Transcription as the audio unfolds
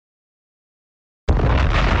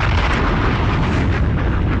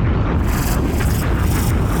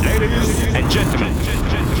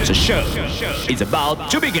is about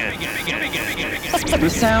to begin. The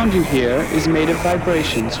sound you hear is made of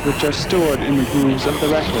vibrations which are stored in the grooves of the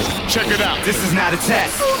record. Check it out. This is not a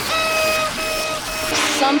test.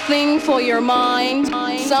 Something for your mind,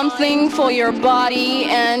 something for your body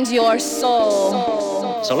and your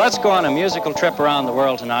soul. So let's go on a musical trip around the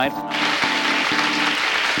world tonight.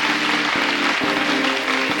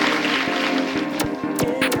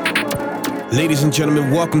 Ladies and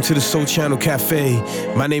gentlemen, welcome to the Soul Channel Cafe.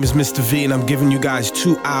 My name is Mr. V, and I'm giving you guys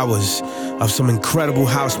 2 hours of some incredible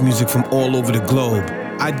house music from all over the globe.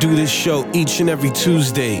 I do this show each and every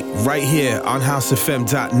Tuesday right here on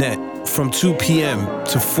housefm.net from 2 p.m.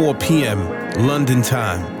 to 4 p.m. London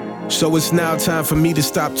time. So it's now time for me to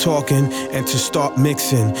stop talking and to start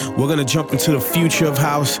mixing. We're gonna jump into the future of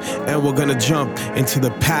house, and we're gonna jump into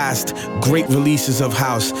the past great releases of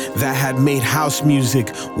house that had made house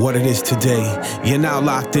music what it is today. You're now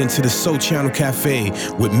locked into the Soul Channel Cafe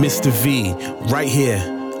with Mr. V right here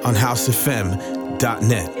on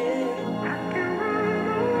housefm.net.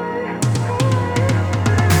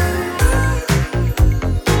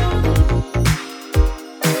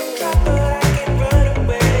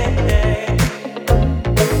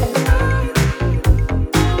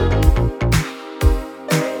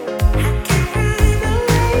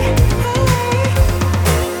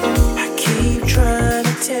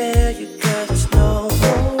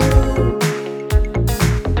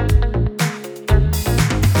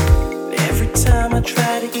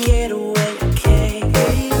 Try to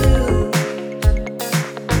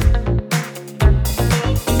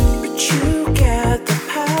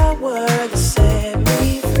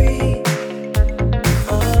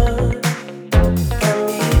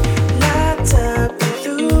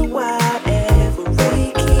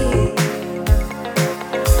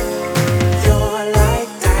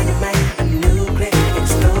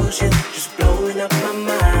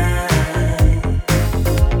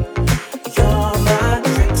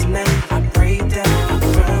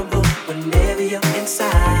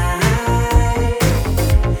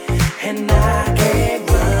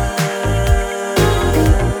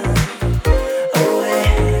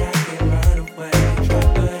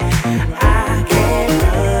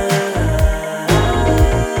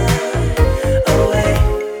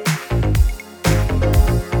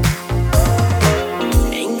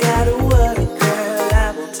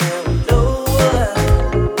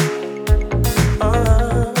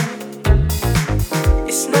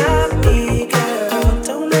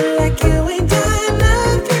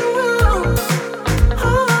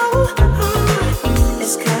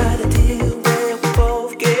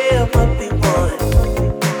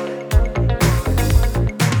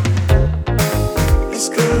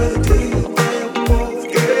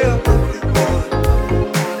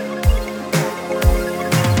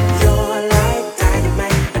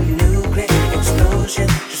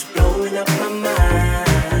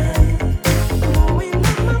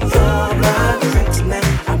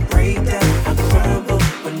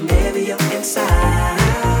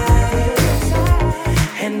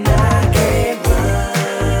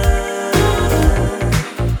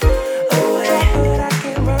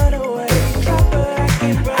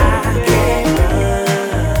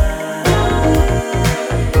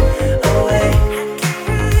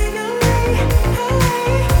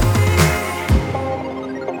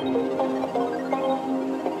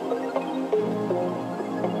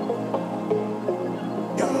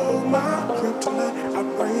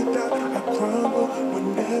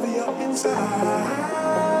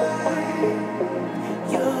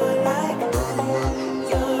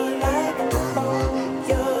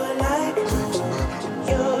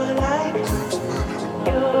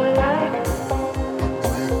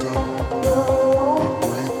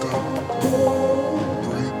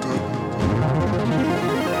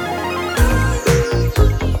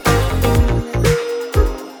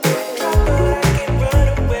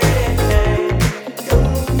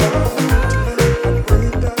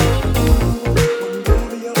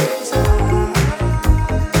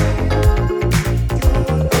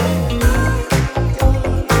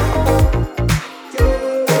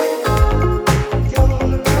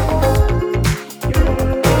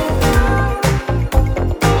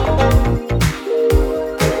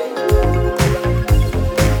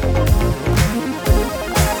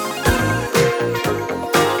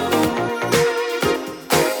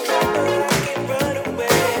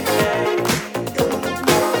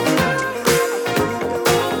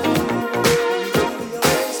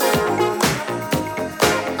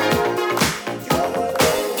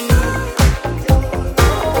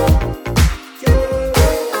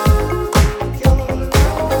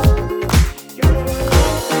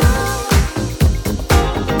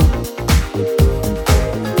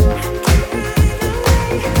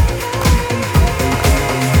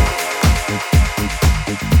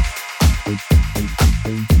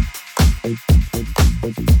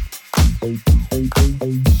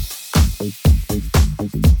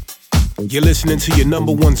listening to your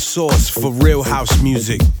number one source for real house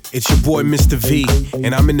music. It's your boy Mr. V,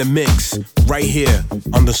 and I'm in the mix right here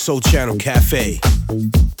on the Soul Channel Cafe.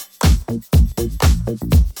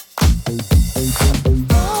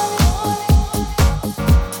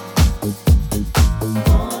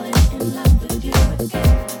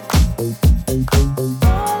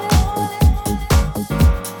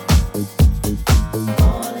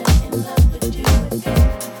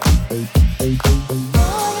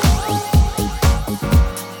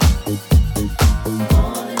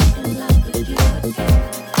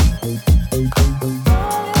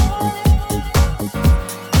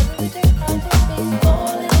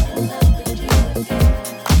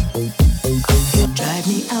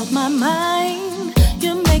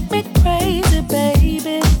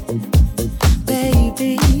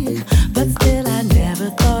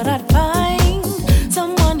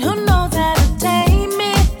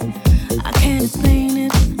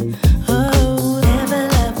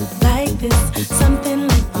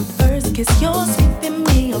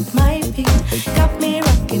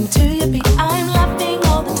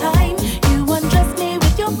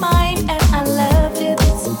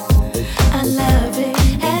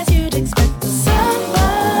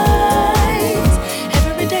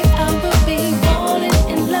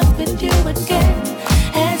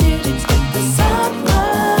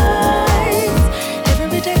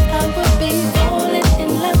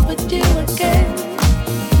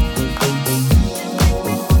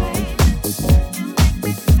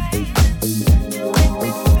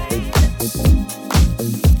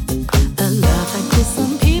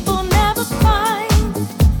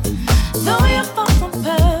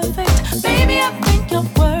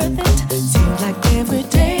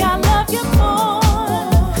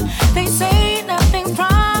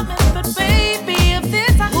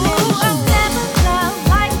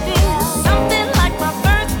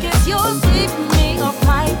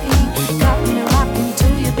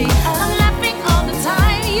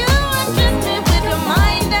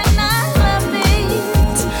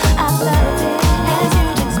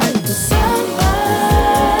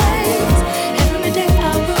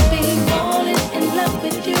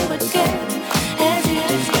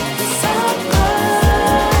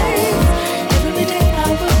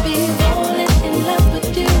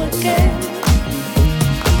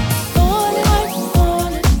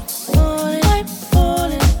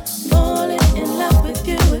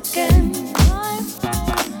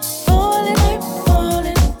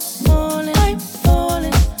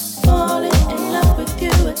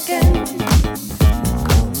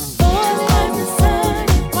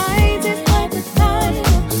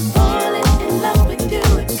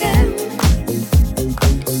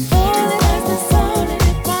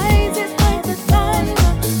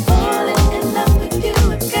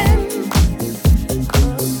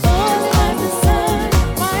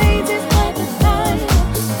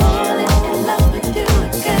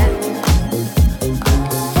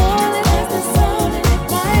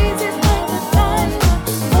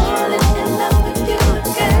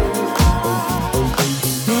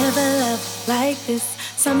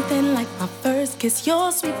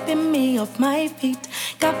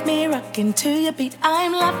 To your beat,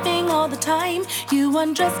 I'm laughing all the time. You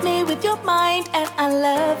undress me with your mind, and I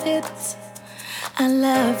love it. I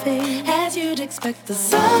love it. As you'd expect, the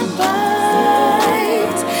sunrise.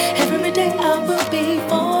 Every day I will be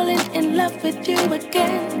falling in love with you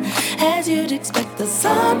again. As you'd expect, the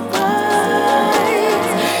sunrise.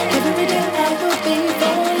 Every day I will be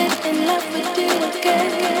falling in love with you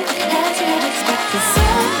again. As you'd expect, the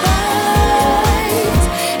sunrise.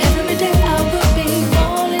 Every day I will be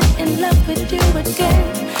falling in love with you again.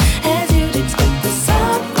 As you'd expect, the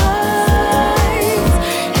sunrise.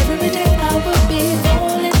 Every day I will be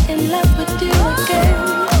falling in love with you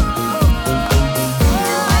again.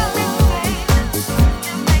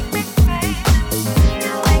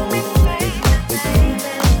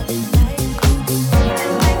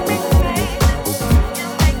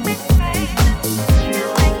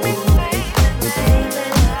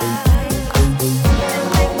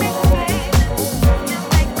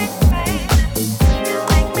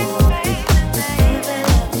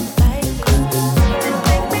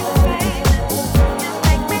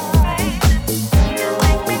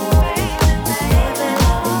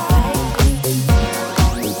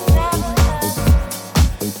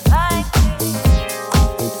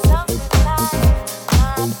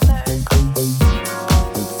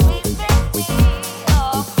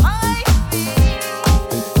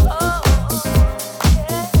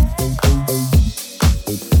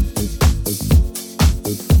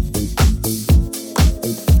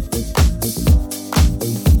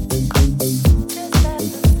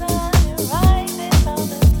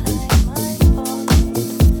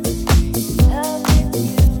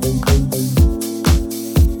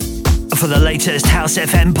 For the latest House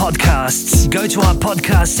FM podcasts, go to our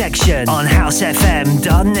podcast section on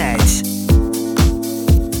housefm.net.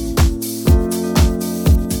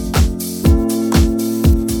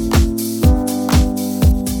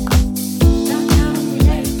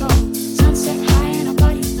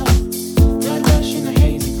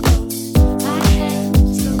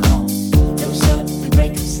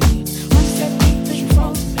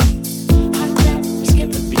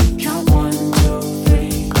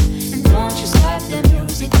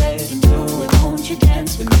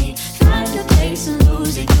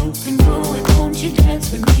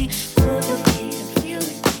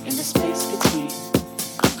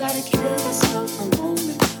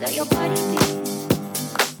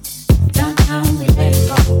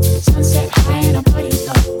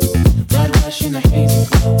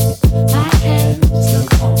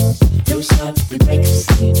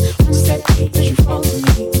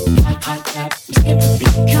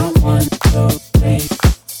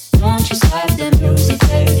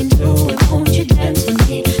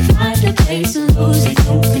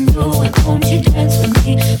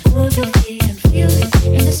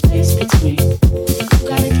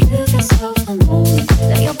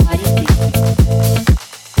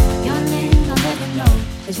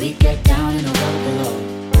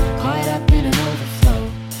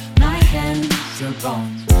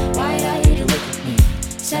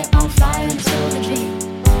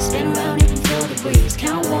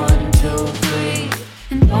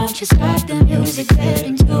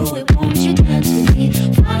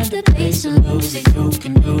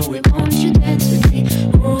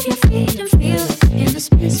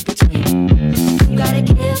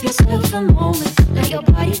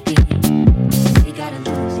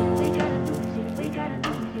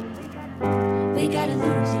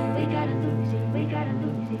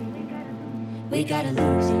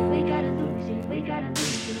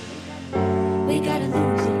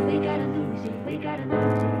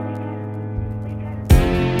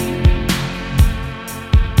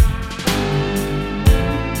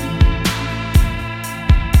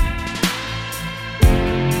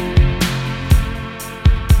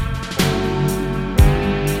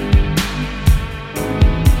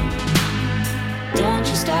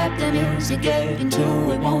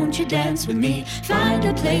 With me, find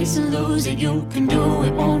a place and lose it. You can do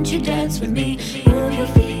it, won't you dance with me? Move your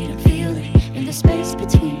feet and feel it in the space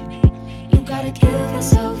between. You gotta give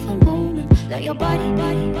yourself a moment. Let your body.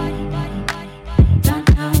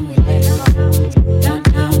 Downtown we let it go.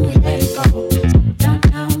 Downtown we let it go.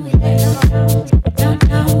 Downtown we let it go.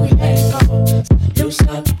 Downtown we let it go. Loose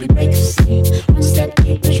up, we break the scene. One step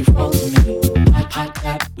deep as you fall to me. Hot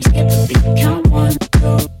tap, we skip a beat. Count 1, 2,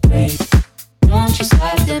 3. Don't you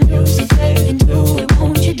slide the music, play into it,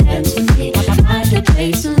 won't you dance with me? Find a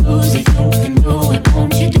place and lose it, you can do it,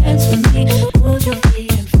 won't you dance with me? Move your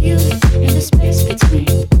feet and feel it in the space between.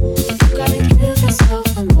 You gotta give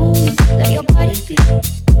yourself a moment, let your body feel.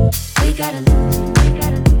 We gotta lose it, we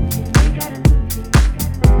gotta lose it, we gotta lose it.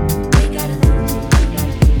 We gotta lose it, we gotta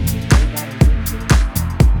lose it, we gotta lose it.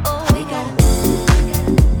 Oh, we gotta lose it, we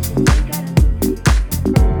gotta lose it,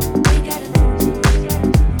 we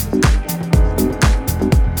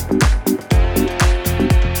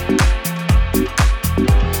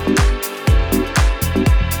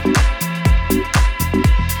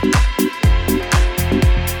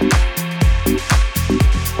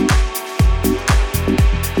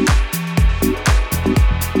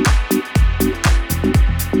gotta lose it. We gotta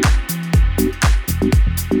lose it, we gotta lose it, we gotta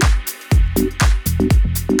lose it.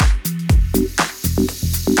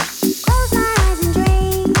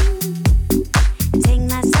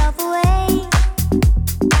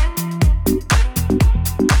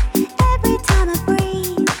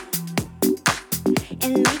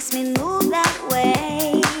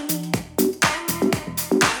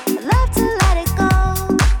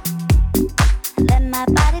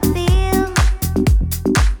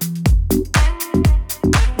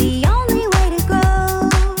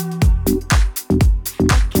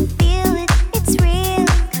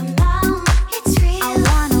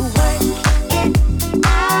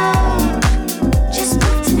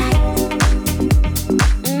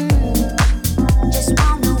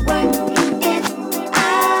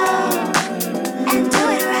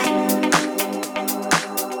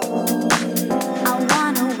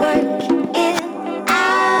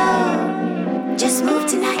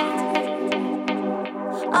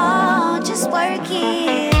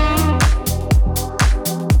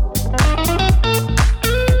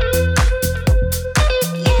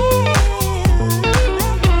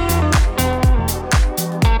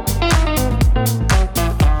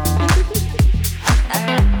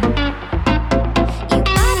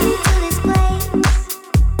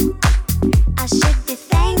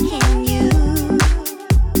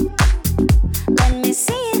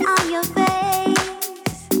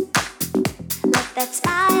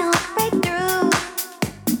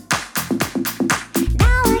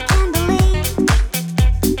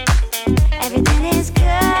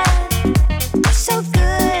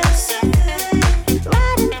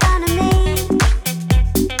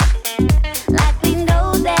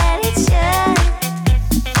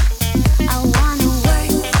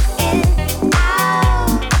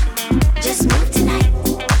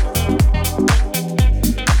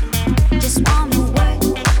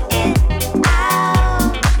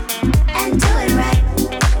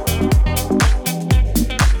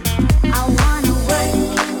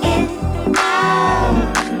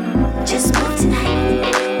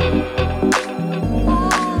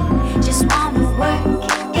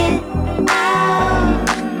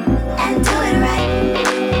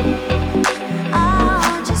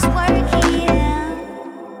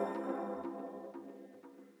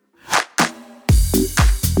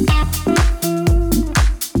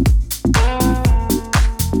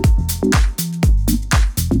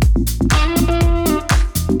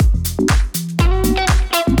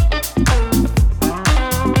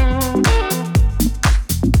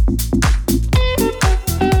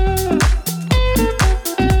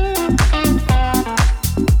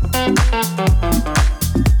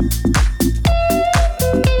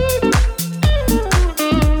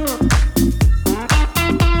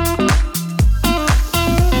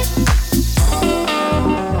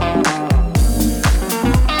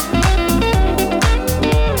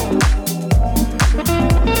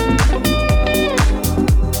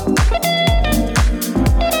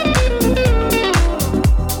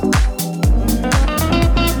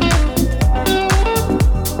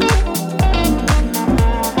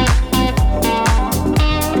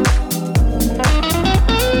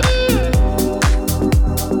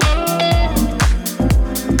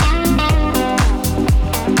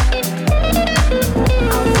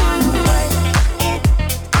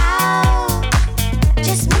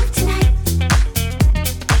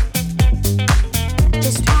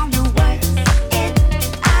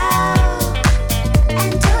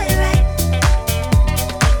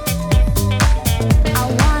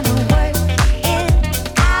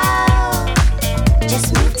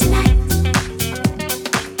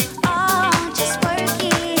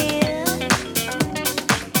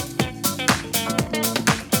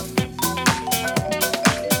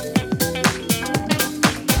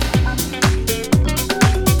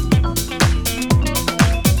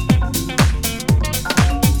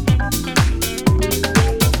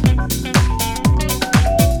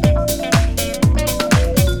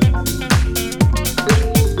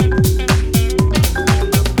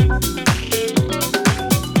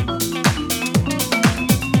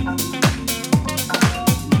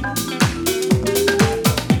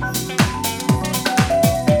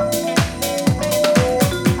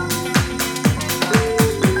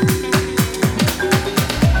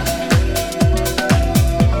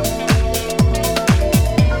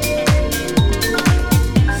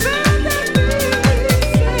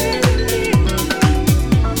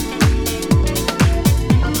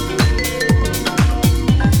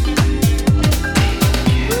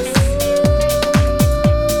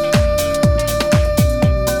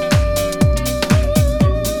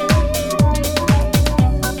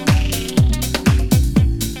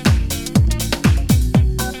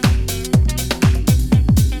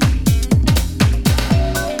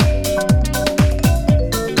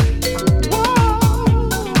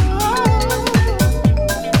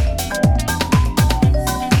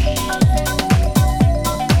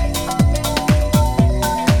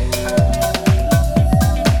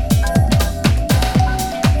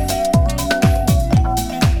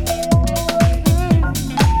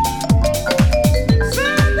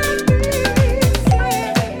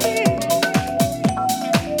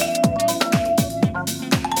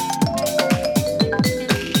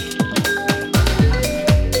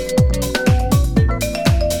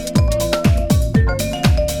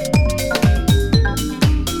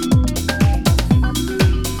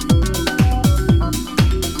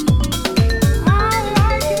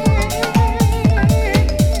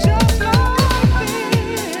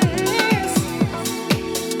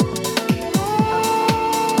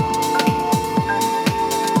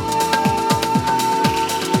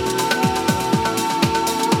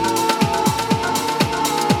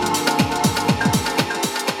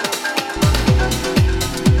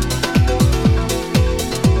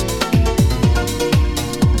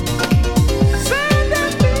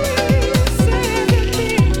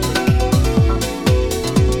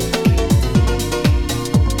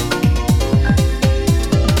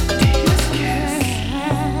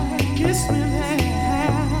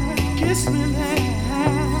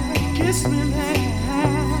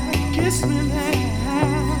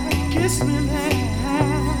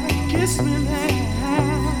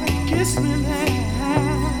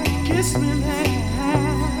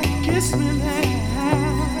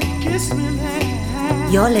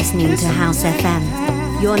 You're listening to House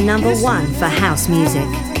FM, your number one for house music.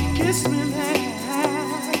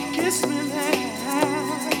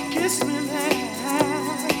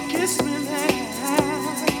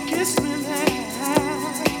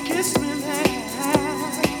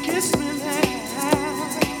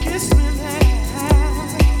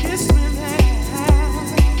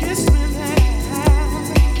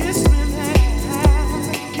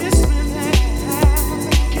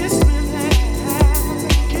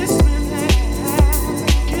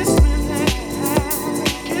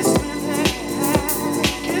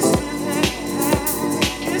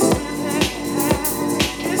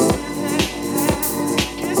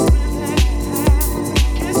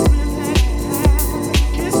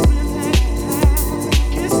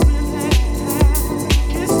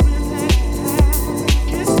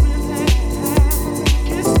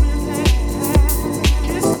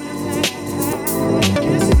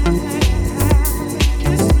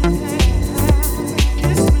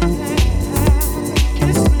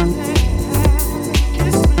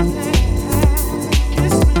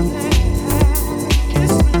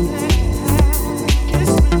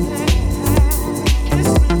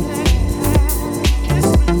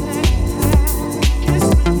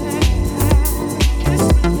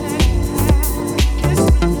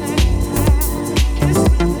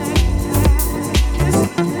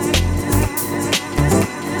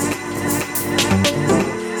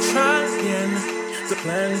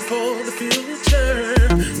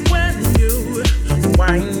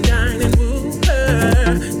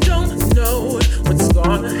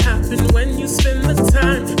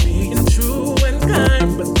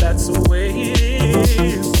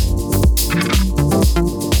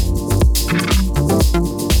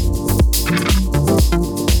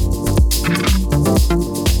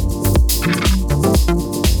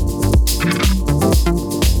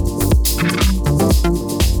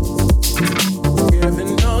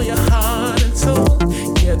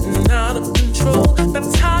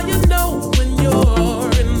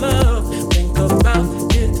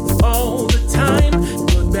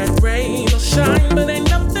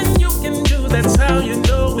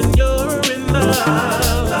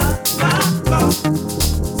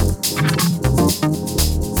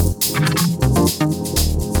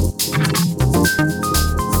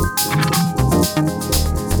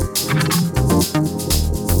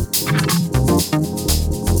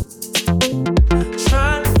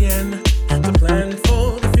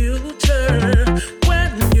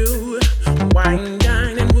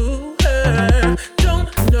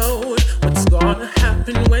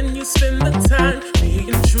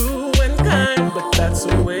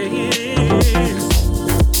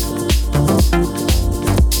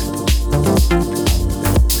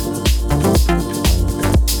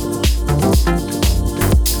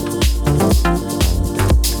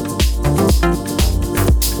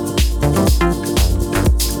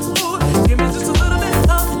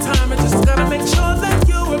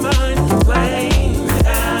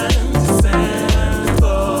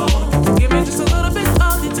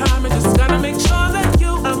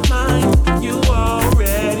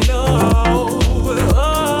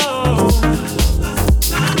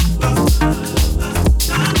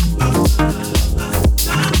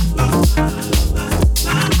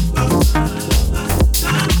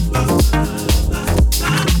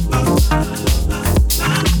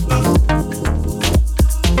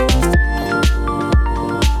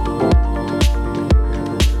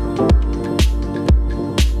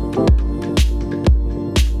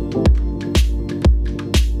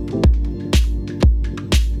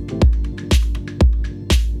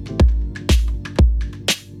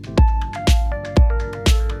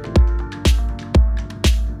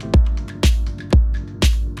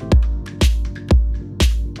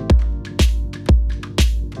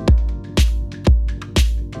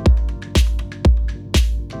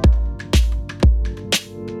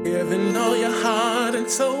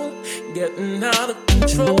 getting out of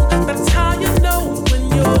control. That's how you know when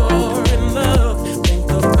you're in love.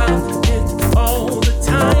 Think about it all the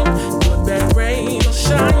time. Good, bad, rain or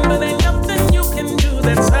shine, but ain't nothing you can do.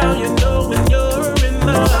 That's how you know when you're in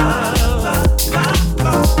love.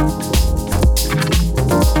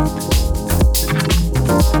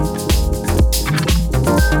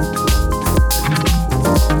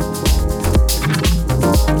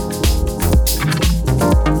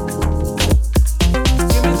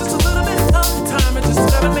 Give me just a little bit of time. I just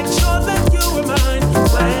gotta make sure that you remind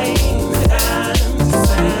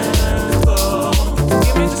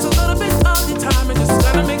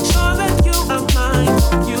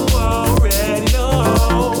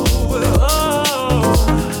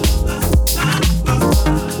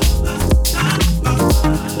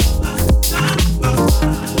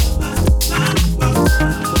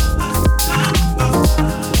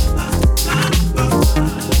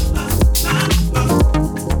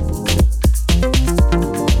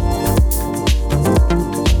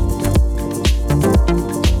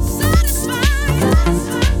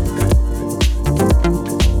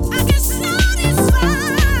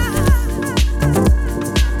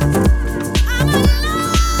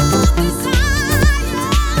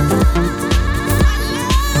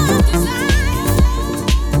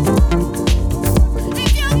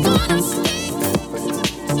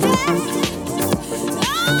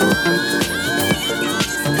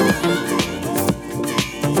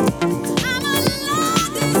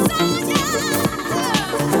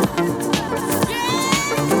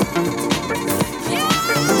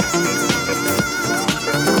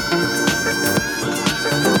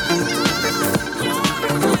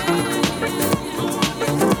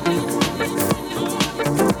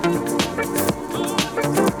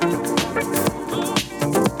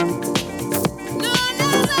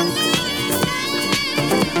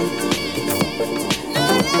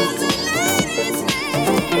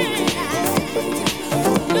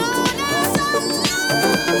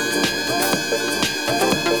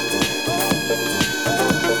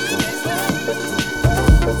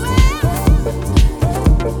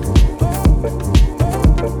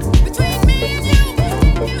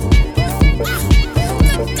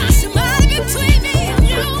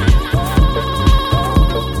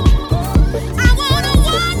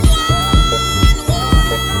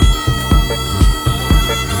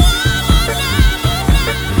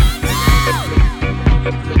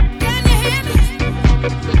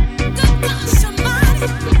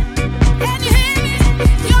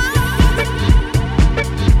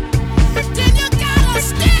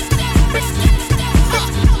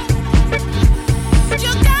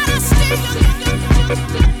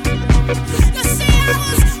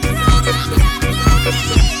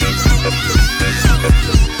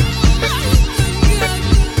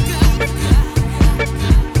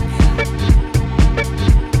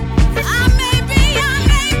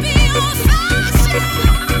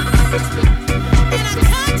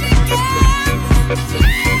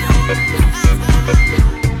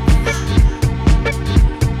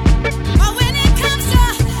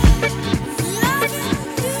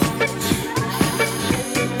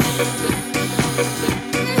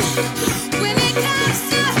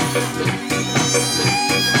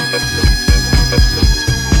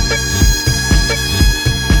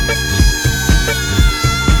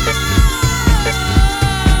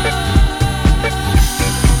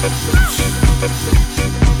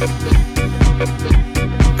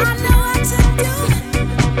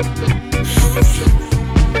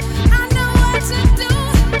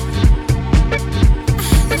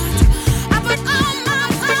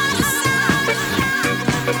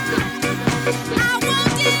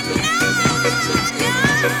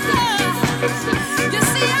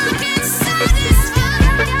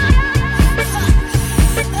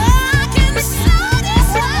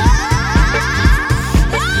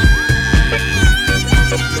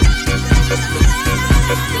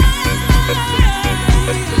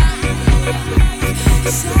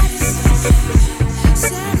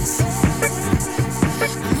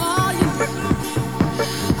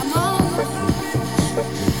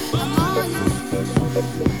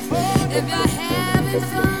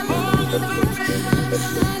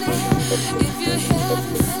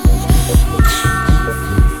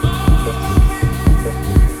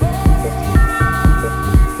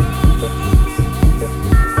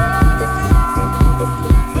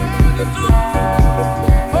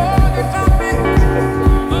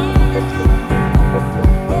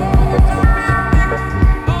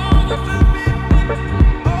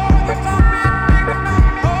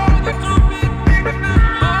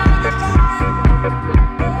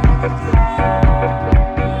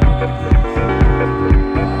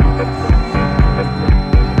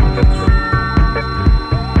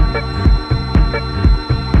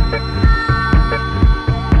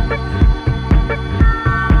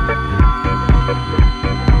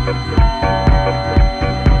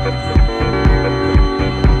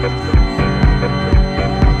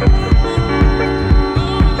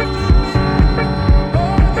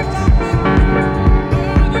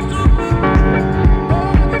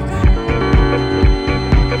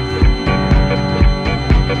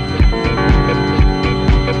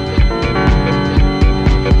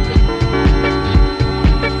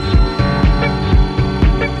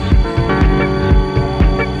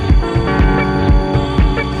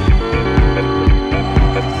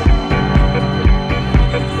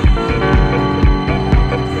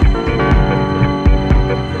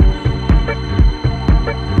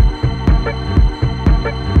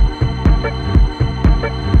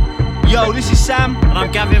Yo, this is Sam. And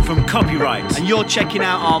I'm Gavin from Copyright. And you're checking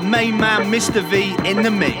out our main man, Mr. V, in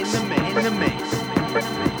the mix. In the mix.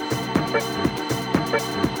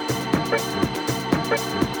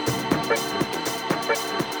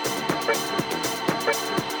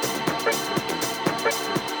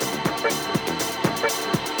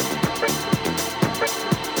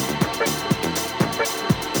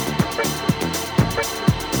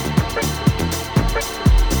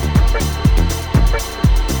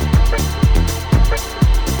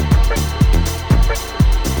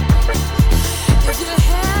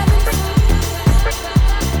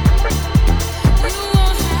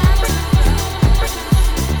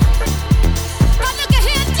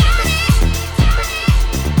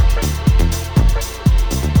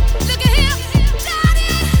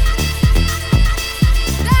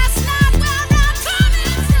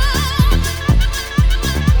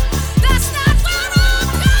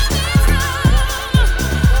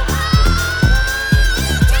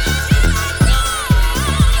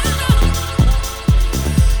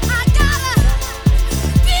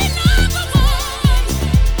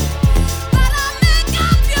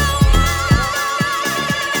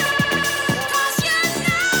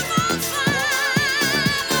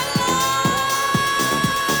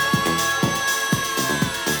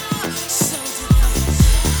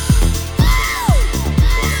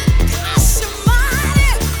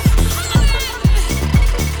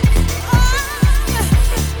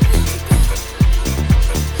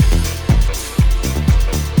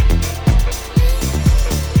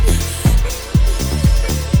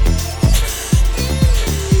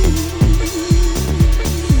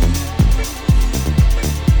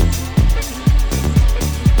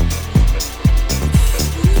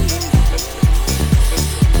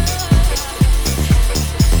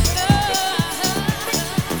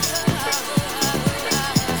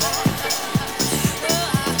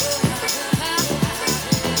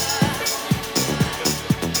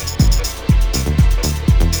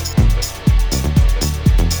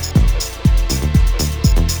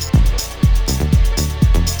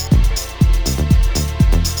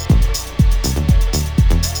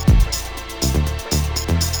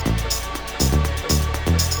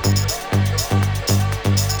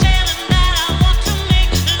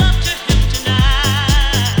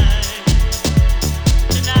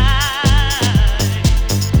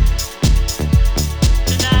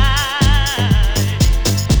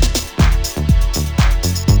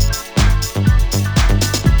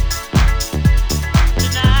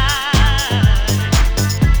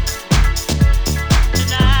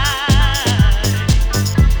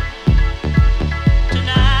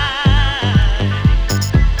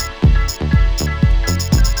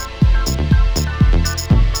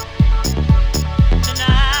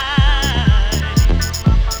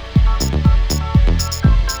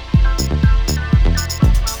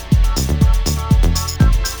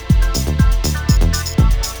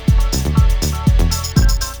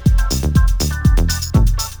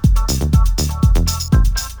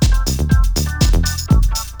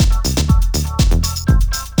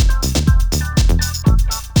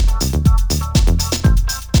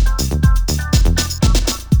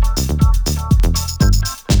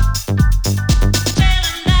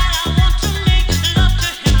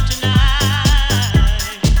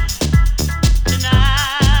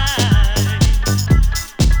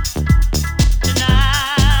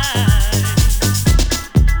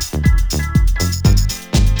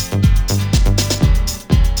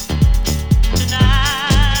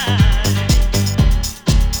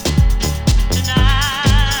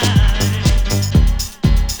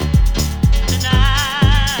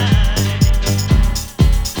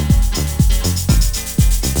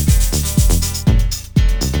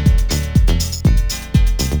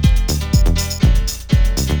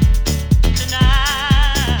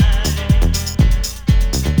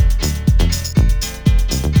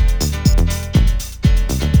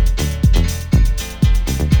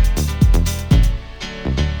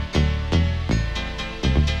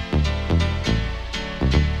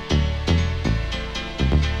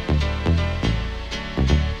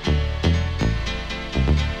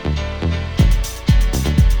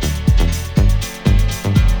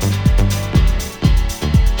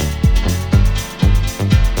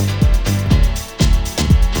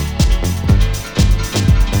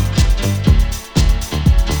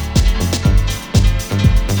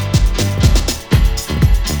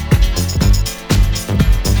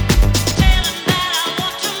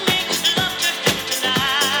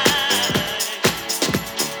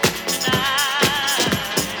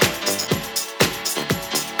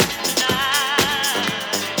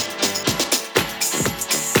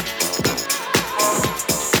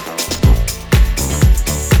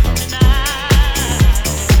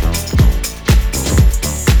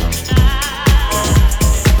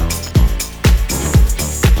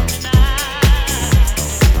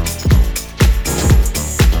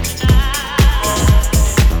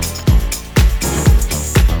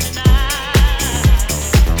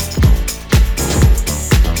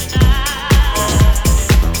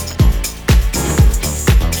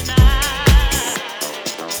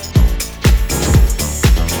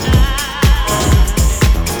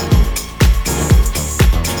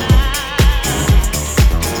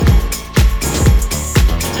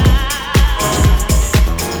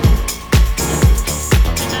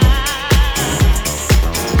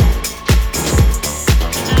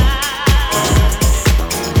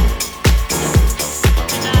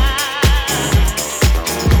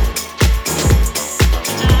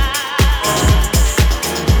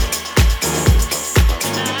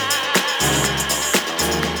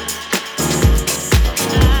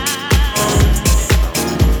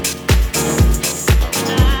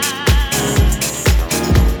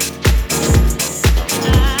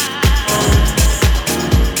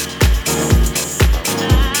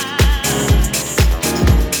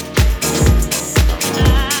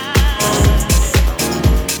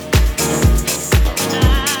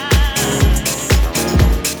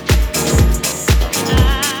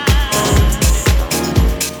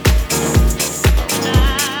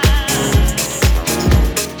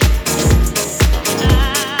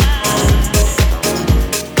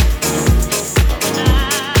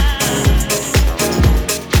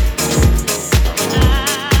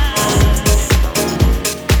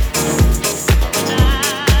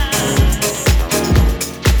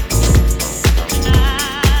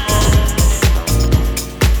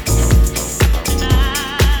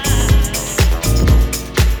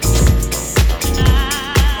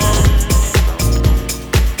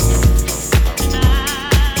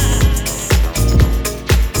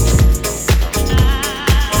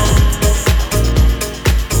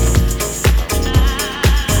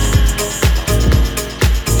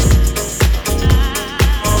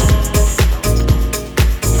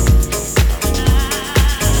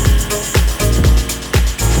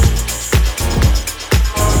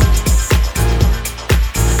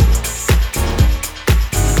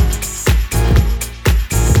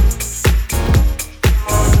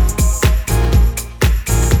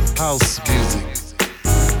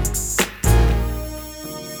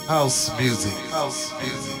 House music. House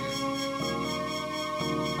music.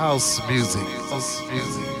 House music. House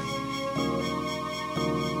music.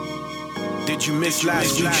 Did you miss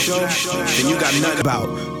last week's show? Then you got nothing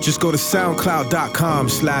about. Just go to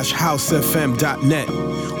soundcloud.com/housefm.net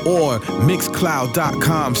or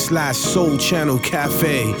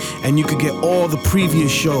mixcloud.com/soulchannelcafe, and you can get all the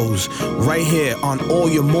previous shows right here on all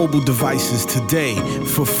your mobile devices today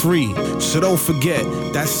for free. So don't forget,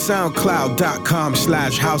 that's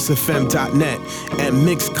soundcloud.com/housefm.net and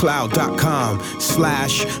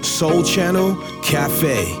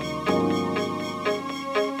mixcloud.com/soulchannelcafe.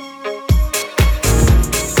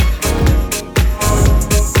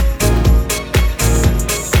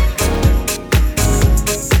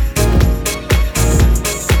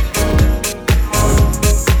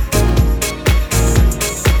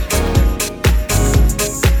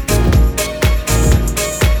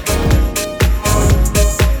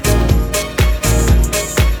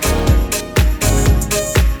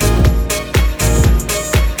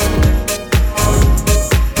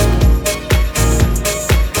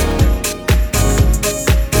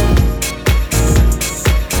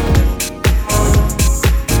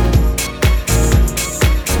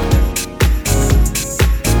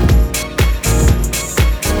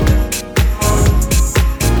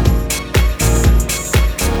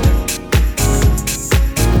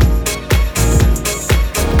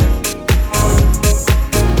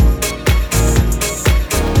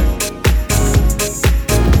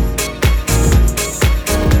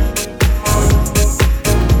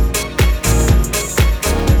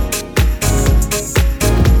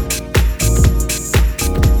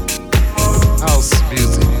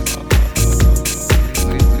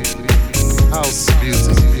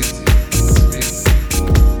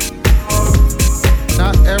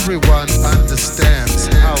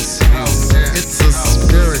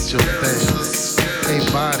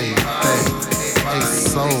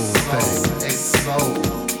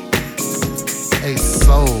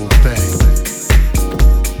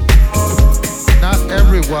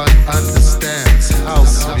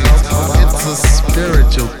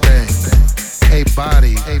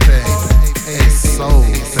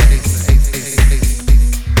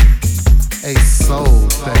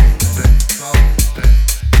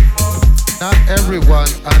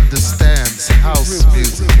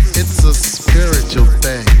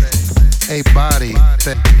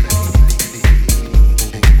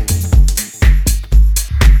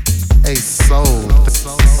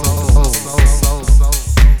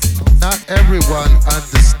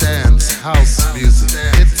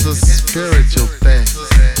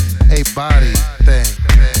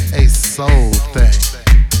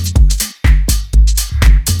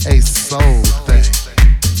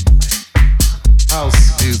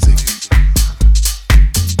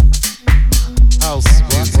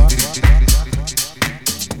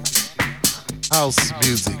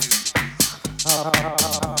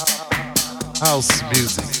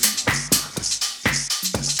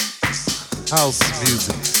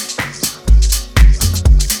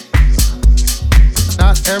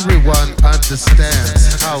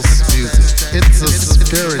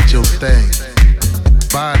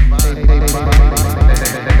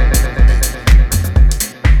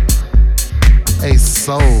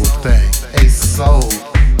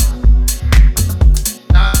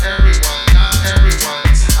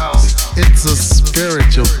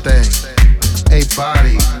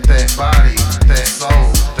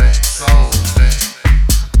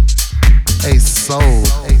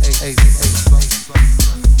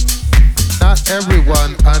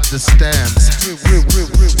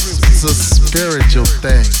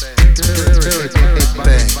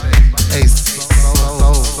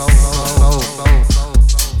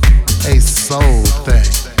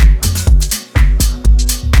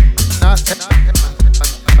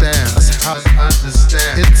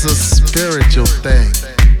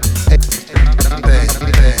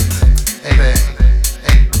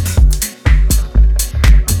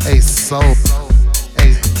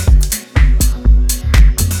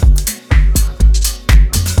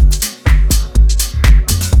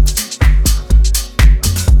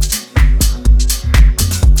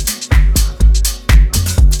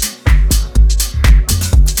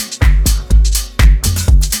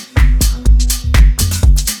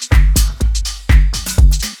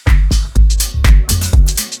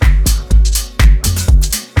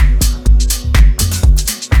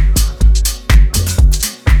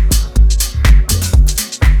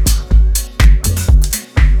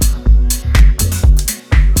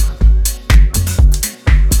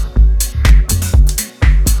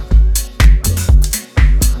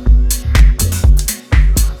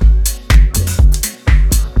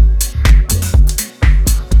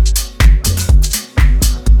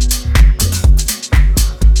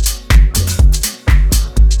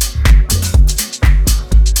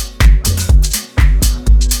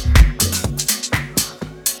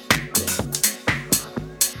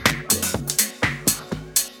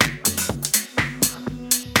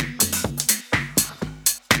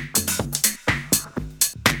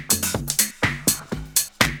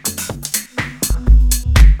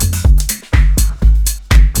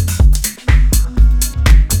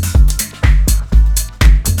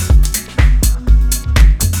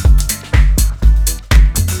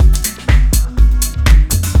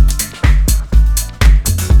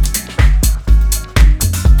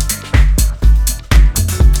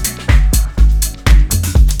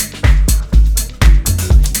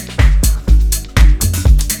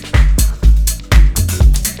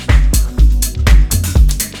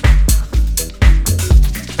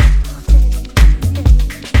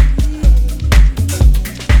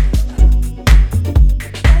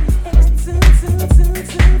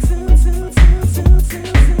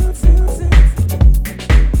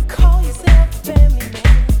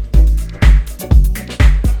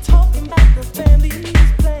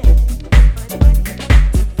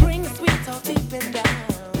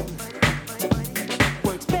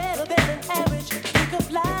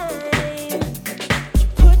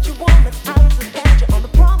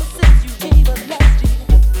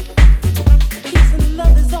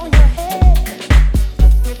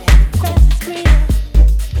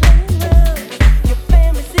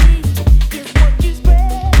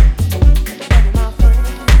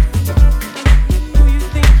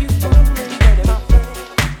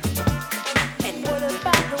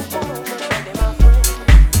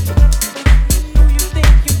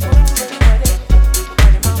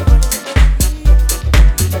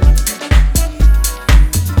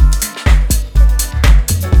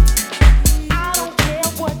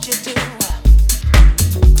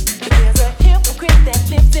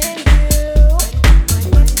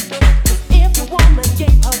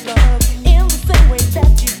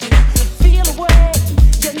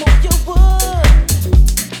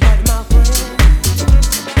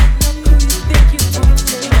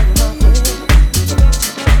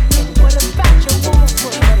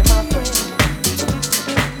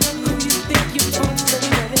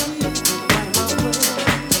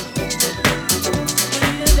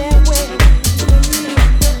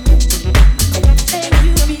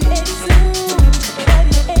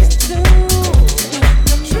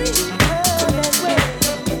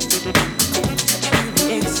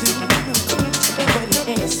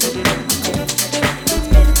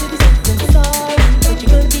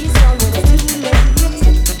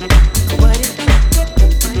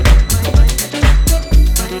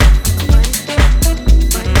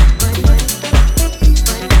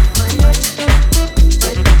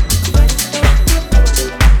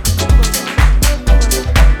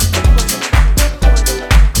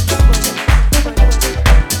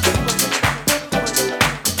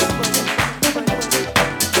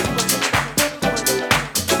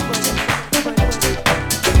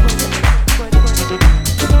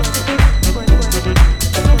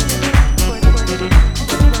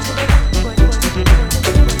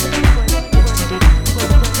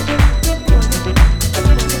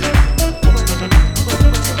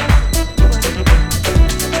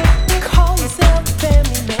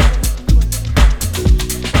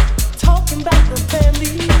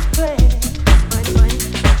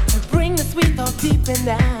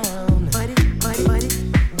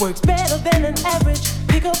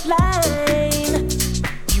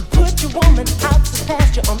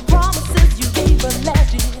 you on promises you gave us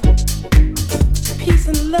last year. Peace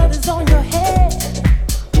and love is on your head,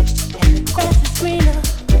 and the grass is greener.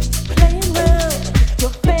 Playing round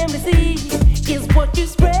your fantasy is what you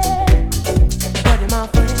spread. Buddy, my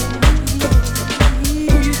friend,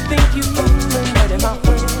 who you think you fooling? Buddy, my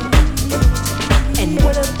friend. And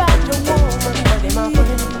what about your woman? Buddy, my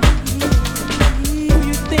friend, who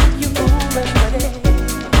you think you fooling? Buddy,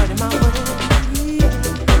 buddy, my friend.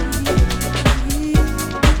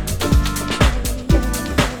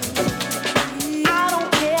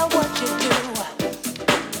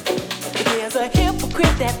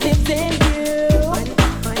 That lives in you.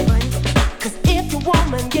 'Cause if your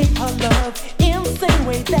woman gave her love in the same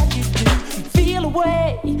way that you do, you feel a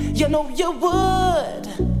way, you know you would.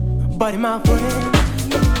 Buddy, my friend,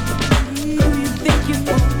 who you think you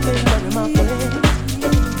fooling? Buddy, my friend.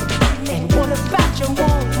 And what about your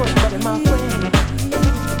woman? Buddy, my friend,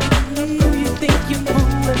 who you think you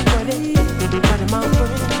fooling? Buddy, buddy, my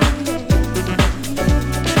friend.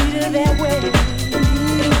 Treat her that way.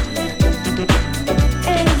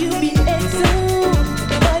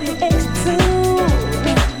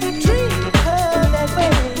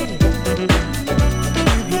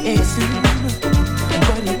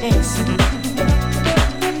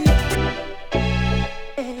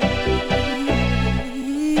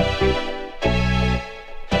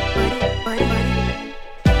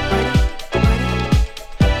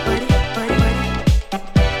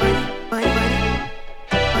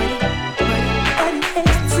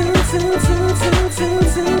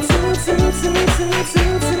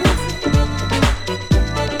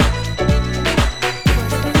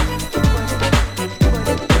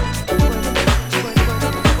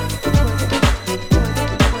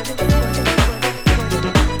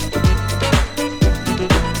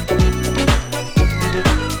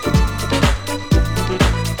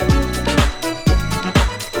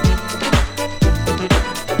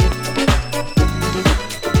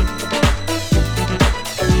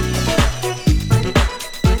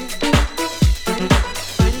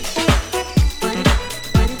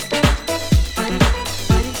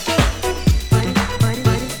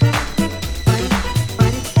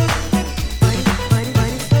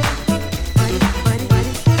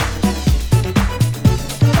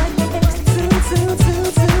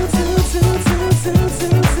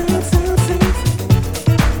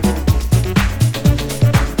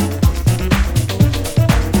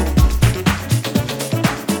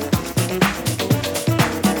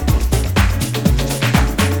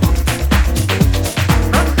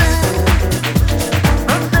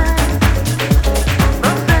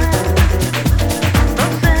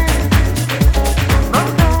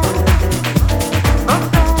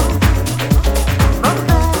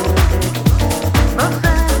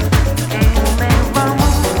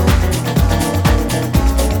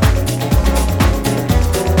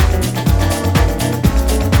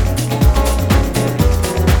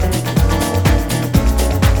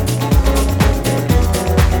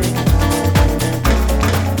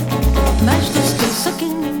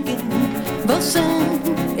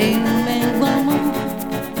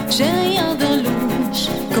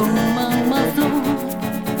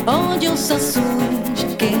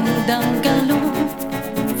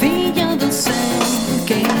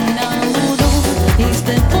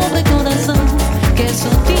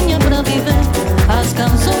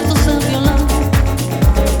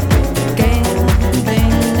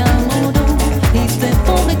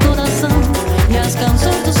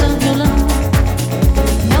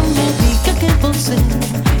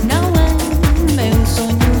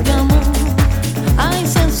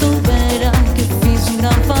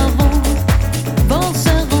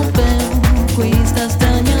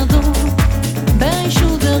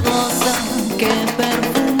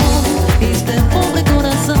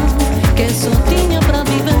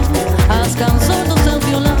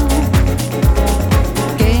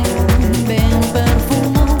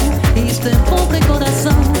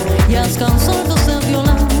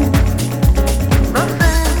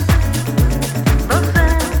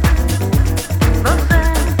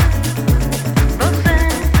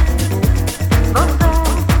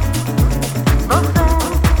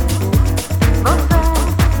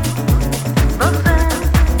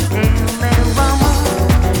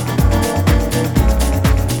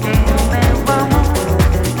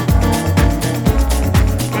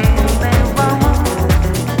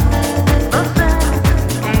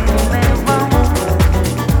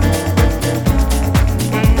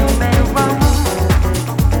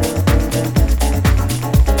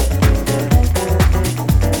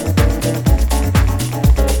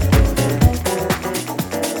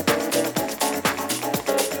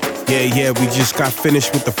 Yeah, we just got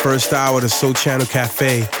finished with the first hour of the Soul Channel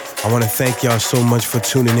Cafe. I want to thank y'all so much for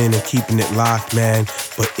tuning in and keeping it locked, man.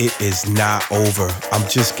 But it is not over. I'm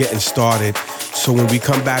just getting started. So when we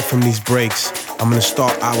come back from these breaks, I'm going to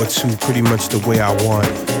start hour 2 pretty much the way I want.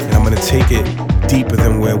 And I'm going to take it deeper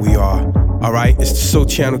than where we are. All right, it's the Soul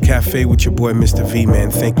Channel Cafe with your boy Mr. V, man.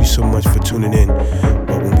 Thank you so much for tuning in.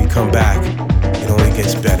 But when we come back, it only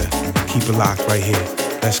gets better. Keep it locked right here.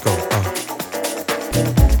 Let's go.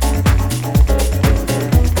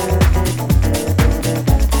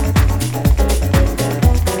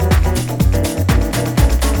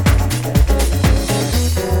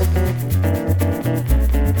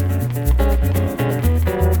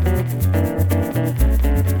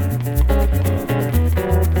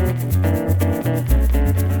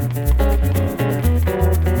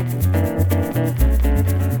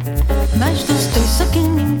 Mais doce que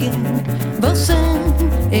ninguém, você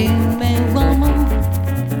e meu amor.